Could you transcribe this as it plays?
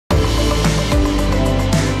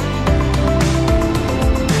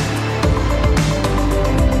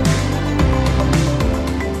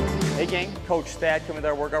Coach Thad coming with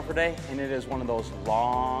our workout for today, and it is one of those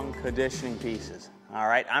long conditioning pieces. All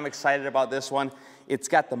right, I'm excited about this one. It's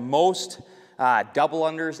got the most double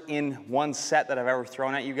unders in one set that I've ever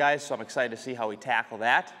thrown at you guys, so I'm excited to see how we tackle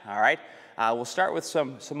that. All right, we'll start with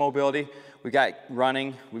some mobility. We got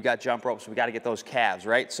running, we've got jump ropes, we got to get those calves,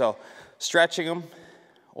 right? So stretching them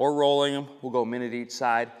or rolling them, we'll go a minute each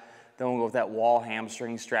side. Then we'll go with that wall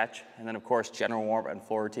hamstring stretch, and then of course general warm-up and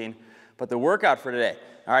floor routine. But the workout for today,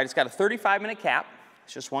 all right, it's got a 35-minute cap.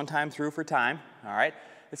 It's just one time through for time, all right?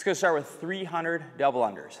 It's gonna start with 300 double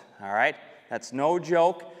unders, all right? That's no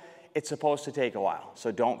joke. It's supposed to take a while,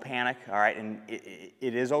 so don't panic, all right? And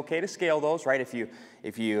it is okay to scale those, right?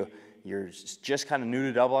 If you're just kind of new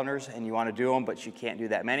to double unders and you wanna do them, but you can't do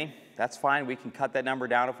that many, that's fine. We can cut that number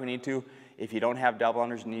down if we need to. If you don't have double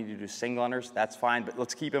unders, you need to do single unders, that's fine. But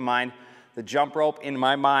let's keep in mind, the jump rope, in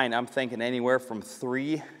my mind, I'm thinking anywhere from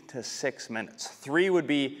 3 to 6 minutes. 3 would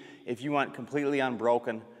be if you went completely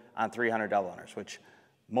unbroken on 300 double unders, which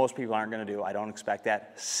most people aren't gonna do. I don't expect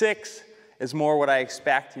that. 6 is more what I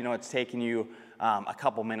expect. You know, it's taking you a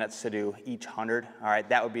couple minutes to do each 100. All right,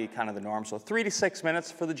 that would be kind of the norm. So 3 to 6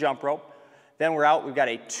 minutes for the jump rope. Then we're out, we've got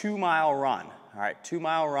a 2-mile run. All right,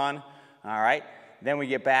 2-mile run, all right. Then we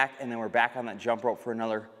get back, and then we're back on that jump rope for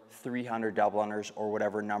another 300 double unders or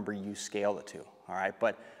whatever number you scale it to, all right?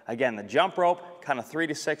 But again, the jump rope, kind of 3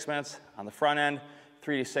 to 6 minutes on the front end,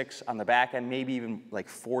 3 to 6 on the back end, maybe even like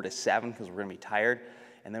 4 to 7 because we're gonna be tired.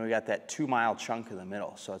 And then we got that 2-mile chunk in the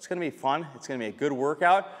middle. So it's gonna be fun. It's gonna be a good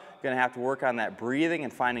workout. You're gonna have to work on that breathing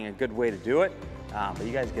and finding a good way to do it. But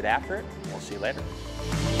you guys get after it. We'll see you later.